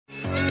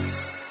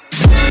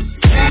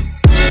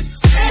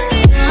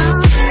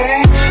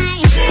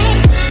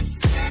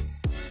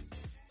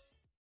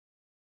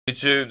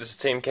YouTube, this is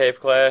Team Cave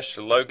Clash,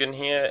 Logan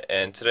here,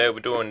 and today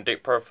we're doing a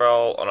deck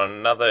profile on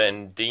another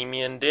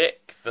Endymion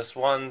deck. This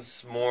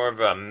one's more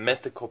of a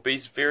Mythical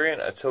Beast variant.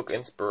 I took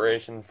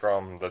inspiration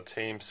from the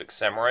Team 6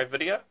 Samurai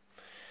video.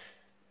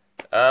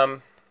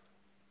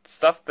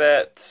 Stuff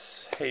that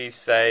he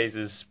says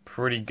is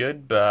pretty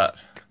good, but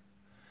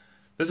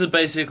this is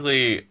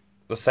basically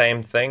the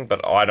same thing,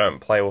 but I don't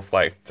play with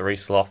like 3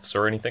 sloths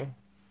or anything.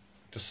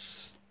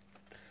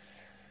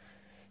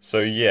 So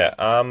yeah,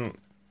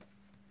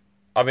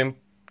 I've been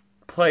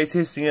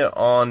playtesting it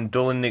on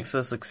Dueling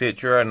Nexus,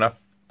 etc., and I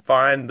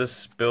find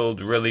this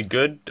build really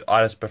good.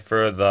 I just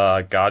prefer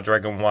the Guard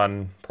Dragon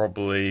one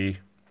probably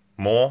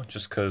more,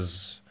 just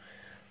because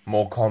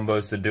more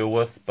combos to deal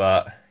with,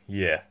 but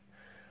yeah.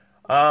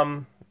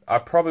 I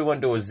probably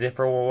won't do a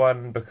Zephyr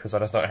one because I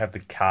just don't have the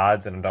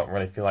cards and I don't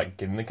really feel like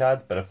getting the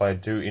cards, but if I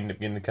do end up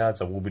getting the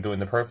cards, I will be doing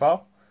the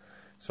profile.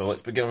 So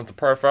let's begin with the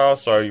profile.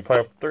 So you play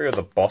with 3 of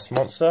the boss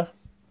monster.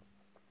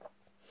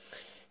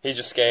 He's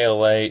a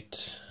scale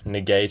 8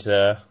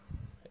 negator,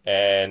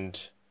 and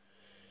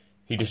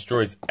he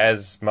destroys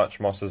as much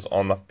monsters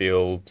on the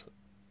field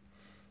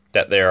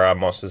that there are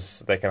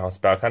monsters that can hold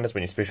spell counters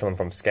when you special them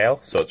from scale.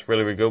 So it's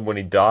really, really good. When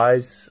he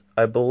dies,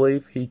 I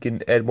believe he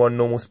can add 1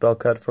 normal spell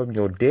card from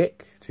your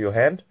deck to your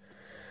hand.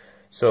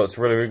 So it's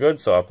really, really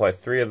good. So I play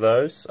 3 of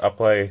those. I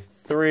play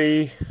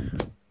 3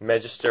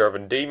 Magister of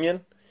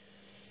Endymion.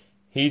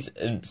 He's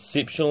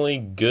exceptionally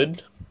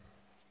good.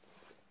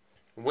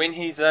 When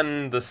he's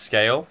in the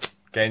scale,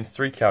 gains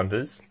 3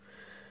 counters.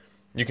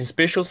 You can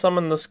special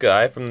summon this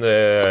guy from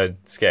the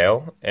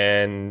scale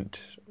and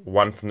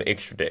 1 from the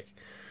extra deck.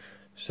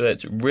 So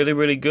that's really,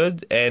 really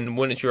good. And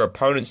when it's your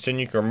opponent's turn,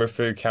 you can remove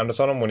 3 counters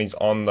on him when he's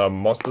on the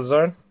monster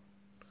zone.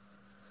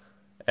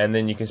 And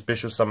then you can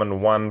special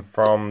summon 1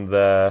 from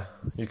the...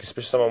 You can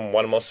special summon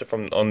 1 monster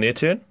from on their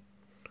turn.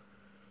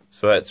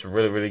 So that's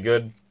really, really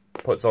good.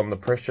 Puts on the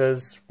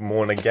pressures,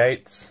 more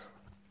negates.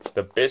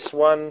 The best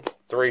one,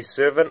 3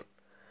 Servant.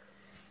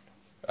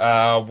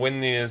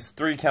 When there's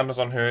 3 counters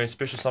on her,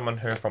 special summon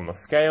her from the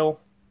scale.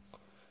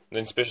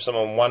 Then special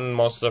summon 1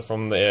 monster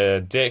from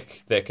the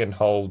deck that can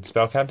hold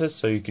spell counters.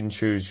 So you can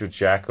choose your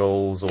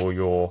jackals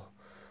or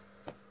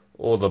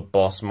the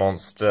boss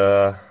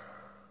monster.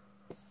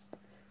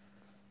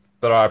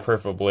 But I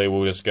preferably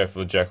will just go for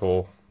the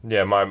jackal.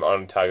 Yeah, my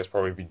own target's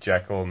probably be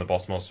jackal and the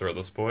boss monster at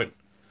this point.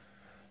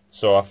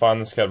 So I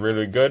find this card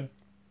really good.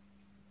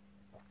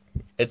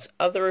 Its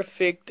other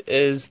effect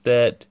is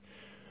that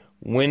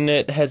when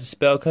it has a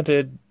spell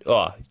counter,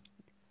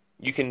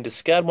 you can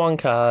discard 1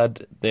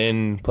 card,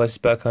 then place a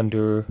spell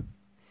counter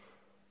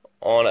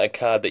on a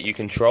card that you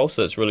control,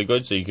 so it's really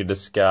good. So you can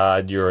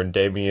discard your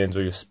Endymions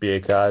or your spear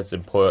cards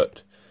and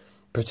put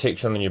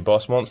protection on your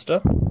boss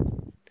monster.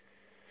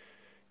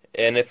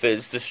 And if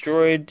it's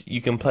destroyed,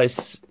 you can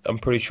place, I'm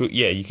pretty sure,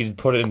 yeah, you can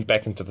put it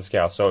back into the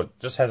scale. So it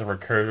just has a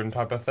recursion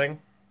type of thing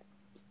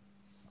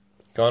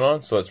going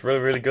on, so it's really,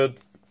 really good.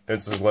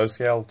 It's a low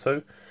scale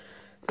too.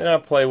 Then I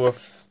play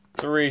with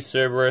 3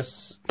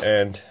 Cerberus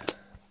and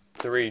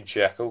 3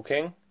 Jackal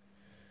King,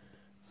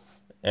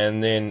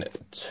 and then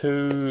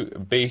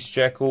 2 Beast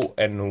Jackal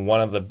and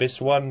 1 of the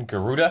best one,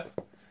 Garuda.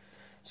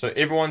 So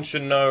everyone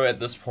should know at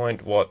this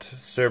point what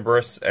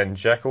Cerberus and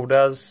Jackal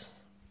does.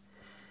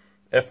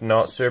 If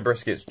not,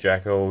 Cerberus gets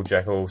Jackal,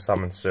 Jackal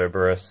summons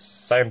Cerberus.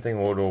 Same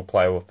thing we'll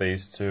play with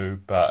these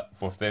 2, but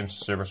with them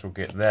Cerberus will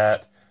get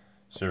that,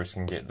 Cerberus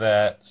can get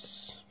that,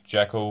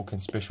 Jackal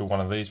can special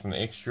 1 of these from the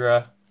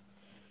extra,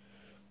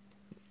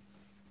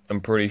 I'm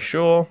pretty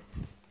sure.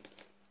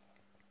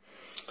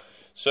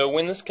 So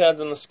when this card's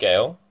on the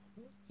scale,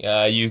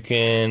 you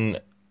can,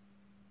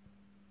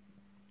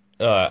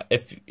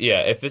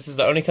 if this is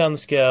the only card on the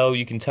scale,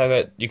 you can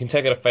target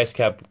a face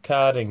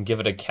card and give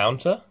it a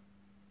counter.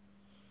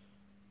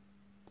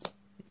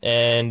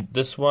 And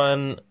this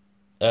one,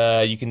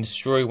 you can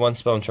destroy 1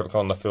 spell and trap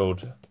card on the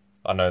field.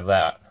 I know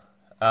that.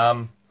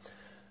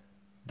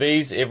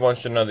 These everyone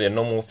should know their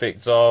normal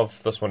effects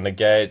of. This one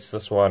negates.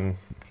 This one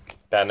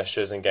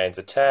banishes and gains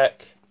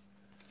attack.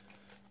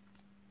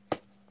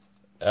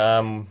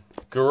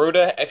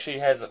 Garuda actually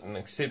has an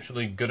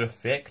exceptionally good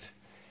effect.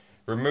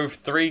 Remove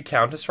 3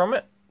 counters from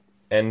it,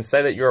 and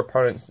say that you're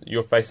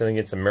facing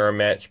against a mirror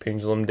match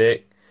pendulum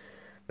deck.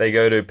 They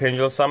go to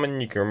pendulum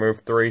summon. You can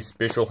remove 3,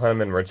 special him,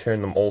 and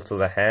return them all to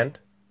the hand.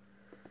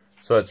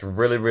 So it's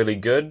really, really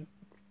good.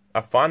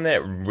 I find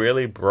that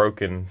really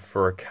broken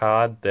for a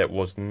card that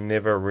was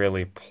never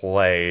really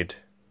played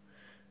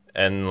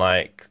in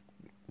like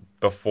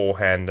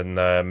beforehand in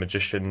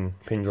the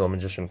pendulum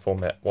magician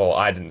format. Well,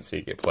 I didn't see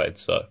it get played,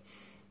 so.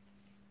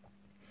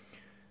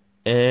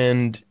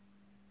 And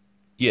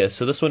yeah,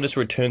 so this one just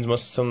returns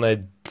most of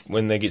them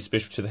when they get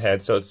special to the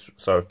hand.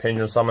 So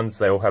pendulum summons,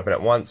 they all happen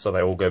at once, so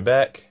they all go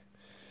back.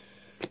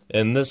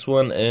 And this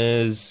one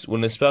is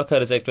when the spell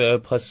card is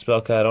activated, place a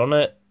spell card on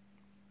it.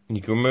 You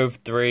can remove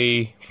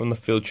 3 from the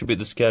field, tribute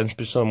this card, and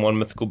special summon 1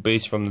 mythical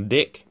beast from the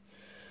deck.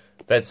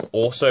 That's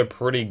also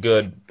pretty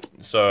good.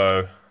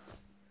 So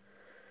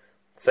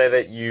say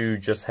that you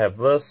just have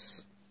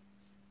this,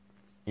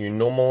 you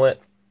normal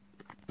it,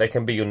 they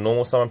can be your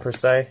normal summon per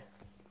se.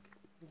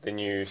 Then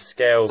you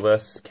scale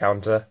this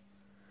counter.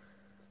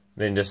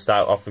 Then just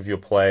start off with your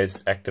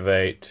plays,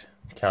 activate,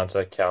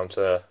 counter,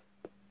 counter,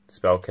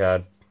 spell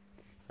card.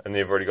 And then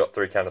you've already got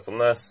 3 counters on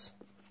this.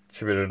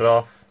 Tribute it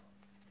off.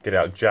 Get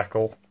out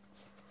Jackal.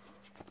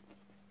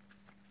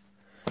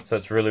 So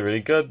it's really, really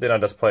good. Then I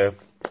just play a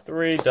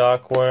 3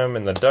 Dark Worm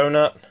in the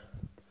donut.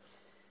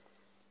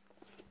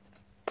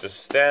 Just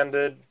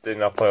standard.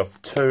 Then I play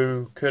off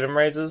 2 Curtain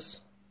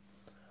Raisers.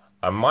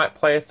 I might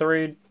play a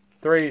 3.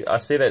 I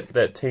see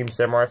that Team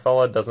Samurai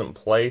fella doesn't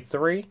play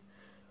 3.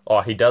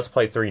 Oh, he does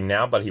play 3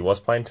 now, but he was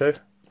playing 2.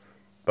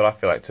 But I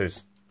feel like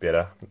 2's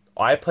better.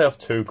 I play off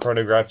 2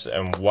 Chronographs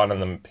and 1 in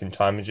the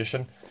Time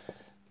Magician.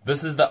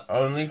 This is the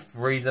only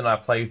reason I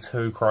play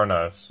 2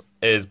 Chronos,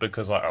 is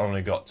because I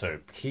only got 2.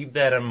 Keep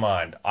that in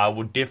mind. I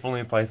would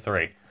definitely play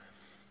 3.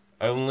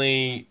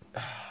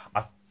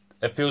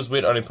 It feels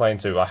weird only playing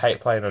 2. I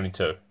hate playing only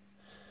 2.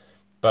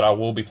 But I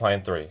will be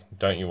playing 3.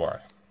 Don't you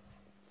worry.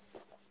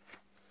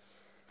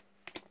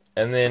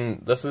 And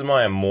then, this is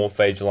my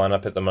Amorphage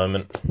lineup at the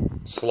moment.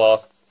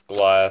 Sloth,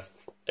 Goliath,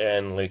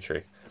 and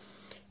Leechree.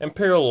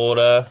 Imperial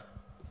Order,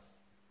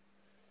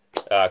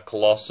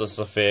 Colossus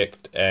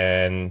Effect,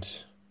 and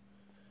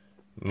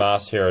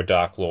Masked Hero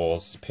Dark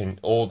Laws.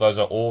 Those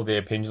are all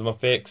their pendulum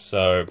effects.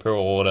 So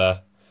Imperial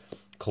Order,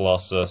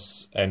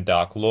 Colossus, and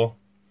Dark Law.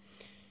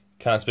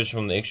 Can't switch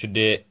from the extra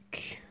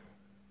deck.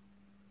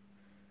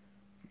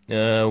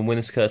 When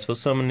this card's for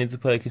summon, need to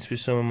play can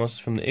switch summon monsters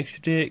from the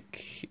extra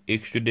deck,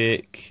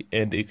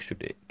 and extra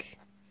deck.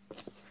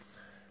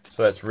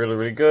 So that's really,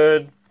 really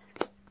good.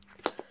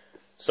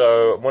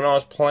 So when I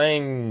was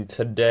playing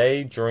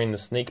today during the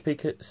sneak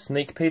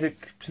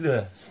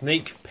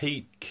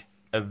peek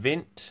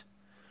event,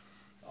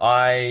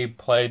 I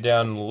played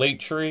down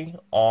Leechree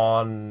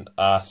on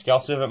a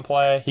Scout Servant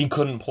player. He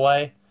couldn't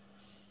play.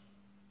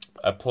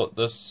 I put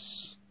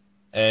this,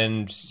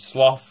 and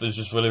Sloth is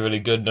just really, really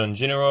good in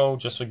general,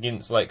 just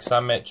against like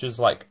some matches,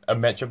 like a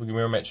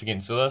mirror match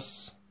against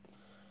this.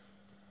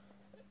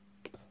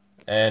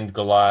 And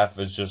Goliath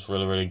is just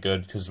really, really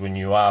good because when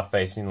you are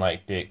facing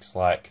like decks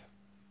like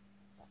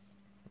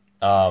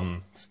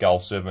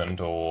Skull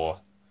Servant or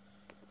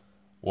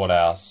what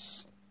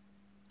else,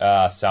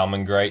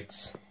 Salmon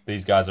Greats,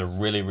 these guys are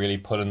really, really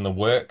putting the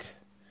work.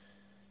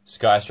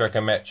 Sky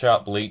Striker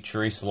matchup,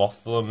 Leechree,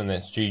 Sloth them, and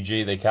that's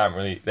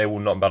GG. They will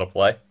not be able to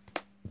play.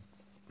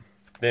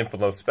 Then for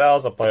those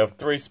spells, I play off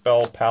 3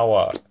 spell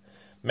power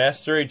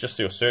mastery, just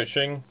do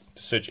searching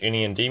to search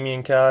any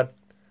Endymion card.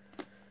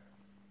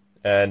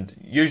 And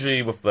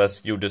usually with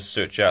this, you'll just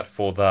search out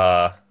for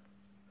the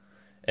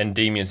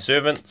Endymion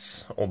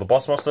Servants or the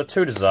Boss Monster,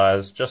 2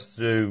 desires, just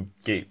to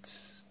get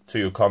to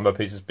your combo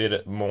pieces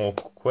better, more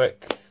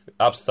quick.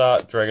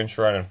 Upstart, Dragon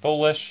Shrine, and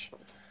Foolish.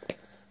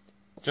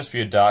 Just for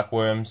your Dark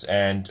Worms,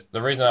 and the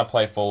reason I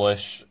play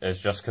Foolish is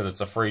just because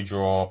it's a free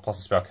draw plus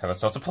a spell counter,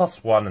 so it's a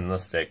 +1 in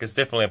this deck. It's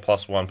definitely a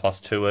 +1,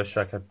 +2-ish,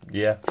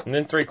 yeah. And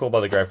then 3 Call by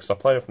the Grave, because I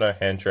played with no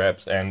hand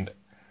traps, and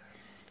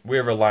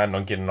we're reliant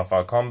on getting off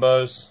our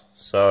combos,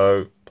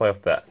 so play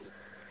off that.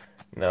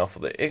 Now for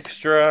the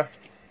extra.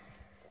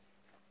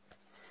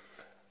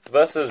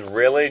 This is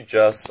really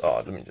just,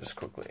 let me just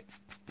quickly,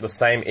 the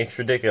same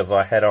extra deck as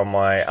I had on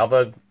my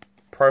other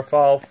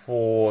profile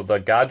for the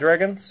Guard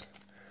Dragons.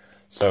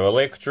 So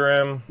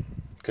Electrum,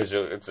 because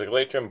it's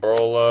Electrum,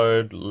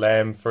 Borreload,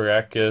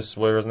 Lamphoracus,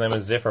 whatever his name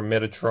is, Zephyr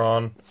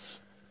Metatron,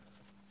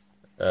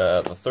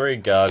 the 3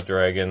 Guard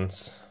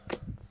Dragons.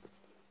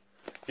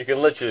 You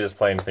can literally just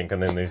play anything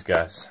and then these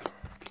guys.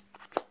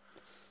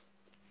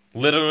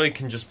 Literally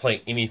can just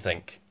play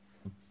anything.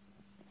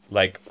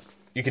 Like,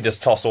 you can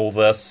just toss all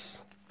this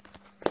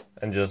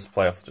and just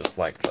play off just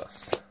like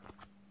this.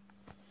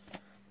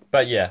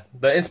 But yeah,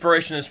 the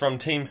inspiration is from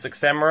Team 6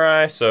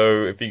 Samurai,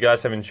 so if you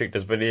guys haven't checked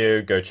his video,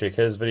 go check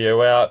his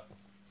video out.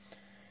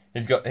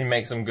 He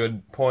makes some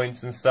good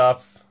points and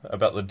stuff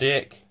about the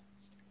deck.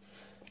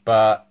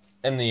 But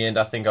in the end,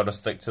 I think I'll just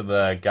stick to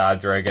the Guard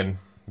Dragon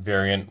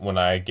variant when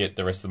I get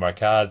the rest of my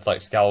cards.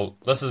 Like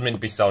this is meant to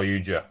be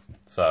Salyuja.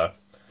 So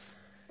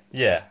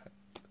yeah.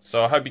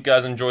 So I hope you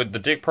guys enjoyed the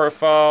deck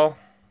profile.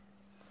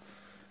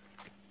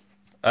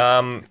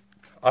 I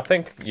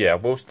think, yeah,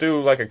 we'll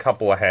do like a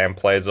couple of hand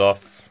plays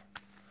off,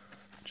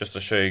 just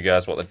to show you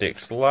guys what the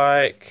deck's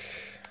like.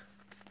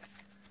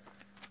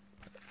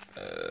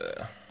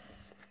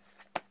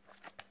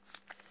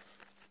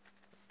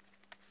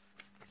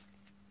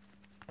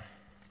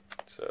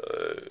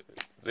 So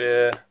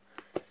there,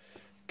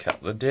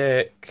 cut the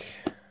deck,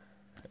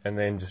 and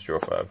then just draw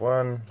 5.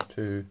 1,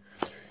 2,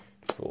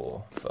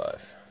 4,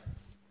 5.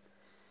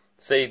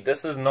 See,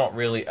 this is not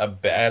really a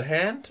bad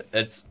hand.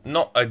 It's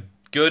not a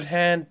good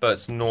hand, but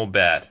it's not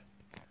bad.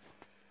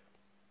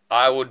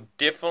 I would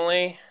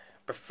definitely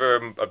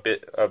prefer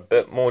a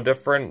bit more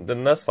different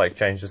than this, like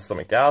change this to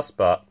something else,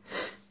 but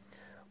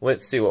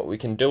let's see what we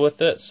can do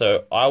with it.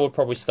 So I would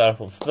probably start off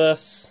with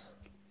this.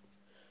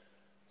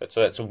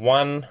 So that's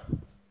 1.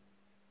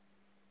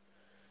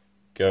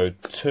 Go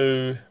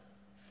 2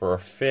 for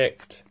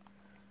effect.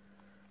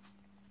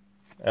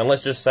 And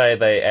let's just say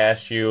they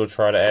ash you or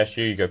try to ash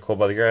you, you go Call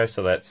by the Grave,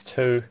 so that's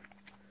 2.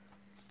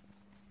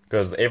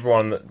 Because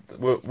everyone,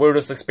 we'll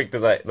just expect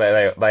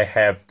that they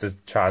have the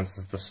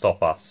chances to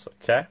stop us,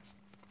 okay?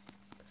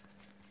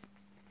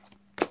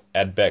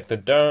 Add back the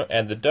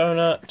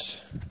donut.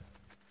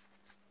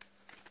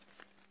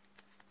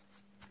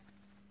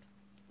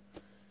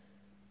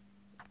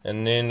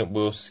 And then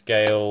we'll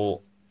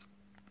scale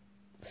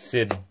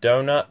said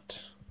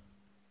donut.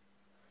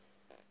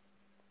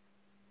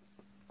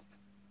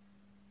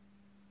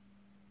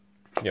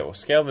 Yeah, we'll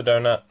scale the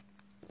donut,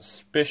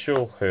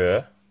 special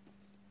her,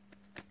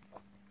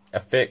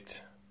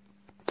 effect,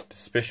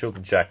 special the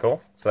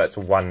jackal, so that's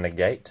 1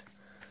 negate.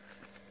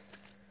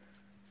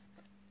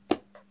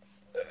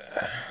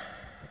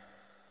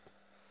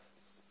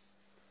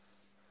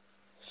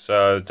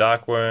 So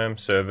Darkworm,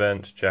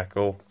 Servant,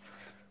 Jackal,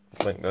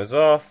 link those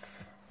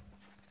off.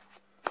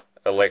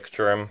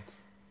 Electrum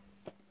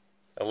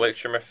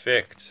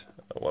effect.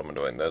 What am I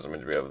doing? Those are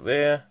meant to be over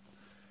there.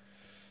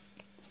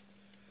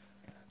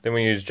 Then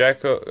we use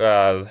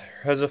Jackal,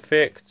 his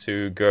effect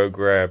to go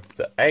grab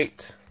the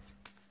 8.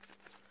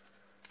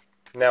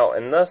 Now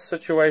in this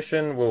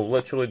situation, we'll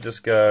literally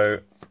just go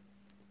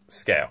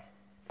scale.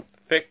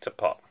 Effect to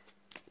pop.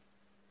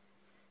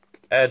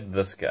 Add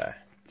this guy.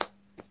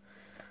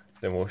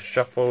 Then we'll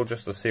shuffle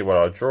just to see what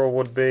our draw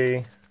would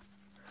be.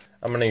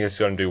 I'm just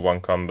going to do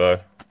 1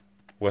 combo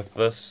with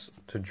this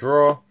to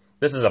draw.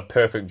 This is a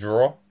perfect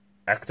draw.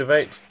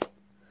 Activate.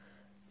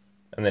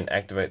 And then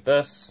activate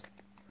this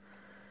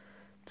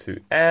to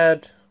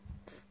add.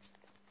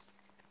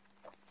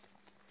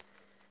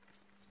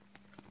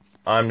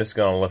 I'm just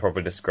going to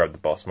probably just grab the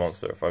boss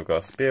monster if I've got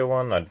a spare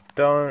one. I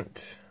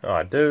don't. Oh,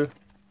 I do.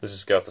 Let's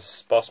just go with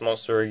the boss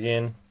monster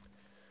again.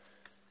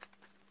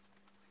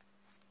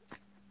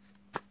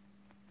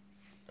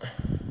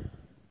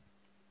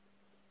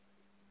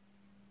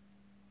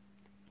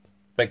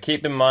 But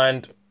keep in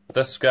mind,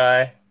 this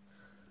guy,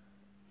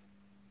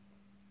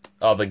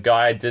 the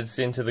guy I did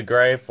send to the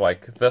grave,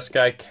 like, this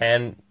guy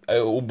can,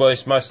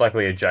 most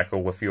likely a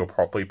jackal if you're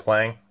properly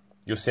playing.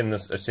 You'll send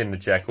the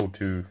jackal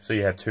to, so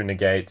you have 2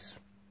 negates,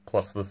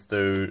 plus this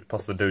dude,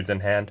 plus the dudes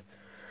in hand.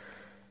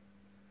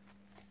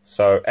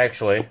 So,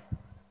 actually,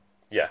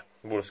 yeah,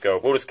 we'll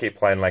just keep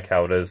playing like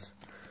how it is.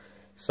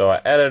 So I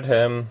added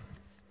him,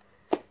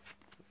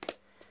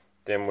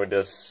 then we'll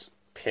just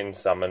pin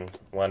summon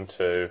 1,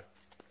 2,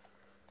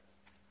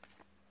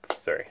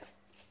 3.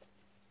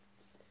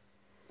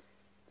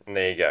 And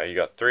there you go, you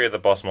got 3 of the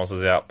boss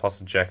monsters out, plus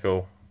the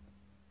jackal.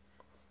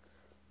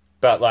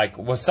 But like,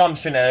 with some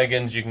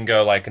shenanigans, you can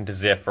go like into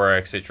Zephyr,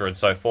 etc. and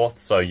so forth,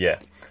 so yeah.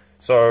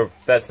 So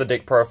that's the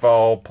deck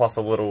profile, plus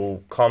a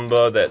little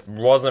combo that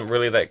wasn't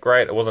really that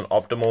great, it wasn't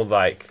optimal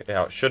like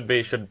how it should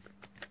be.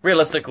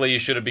 Realistically, you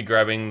should be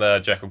grabbing the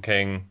Jackal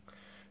King,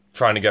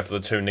 trying to go for the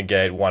 2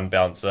 negate, 1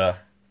 bouncer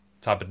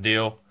type of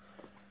deal.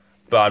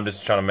 But I'm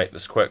just trying to make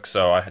this quick,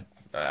 so I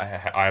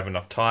have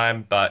enough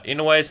time. But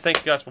anyways, thank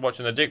you guys for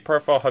watching the deck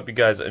profile. Hope you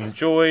guys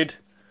enjoyed.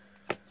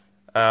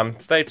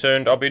 Stay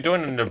tuned. I'll be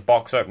doing a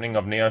box opening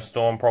of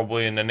Neostorm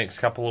probably in the next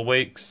couple of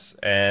weeks,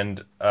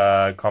 and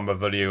a combo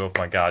video of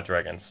my Guard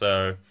Dragon.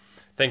 So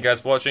thank you guys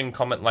for watching.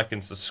 Comment, like,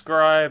 and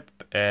subscribe.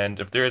 And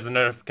if there is a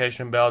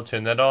notification bell,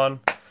 turn that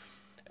on.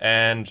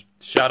 And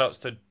shout outs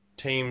to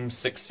Team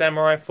 6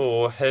 Samurai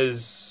for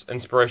his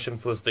inspiration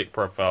for this deck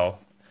profile.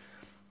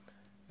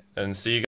 And see you guys.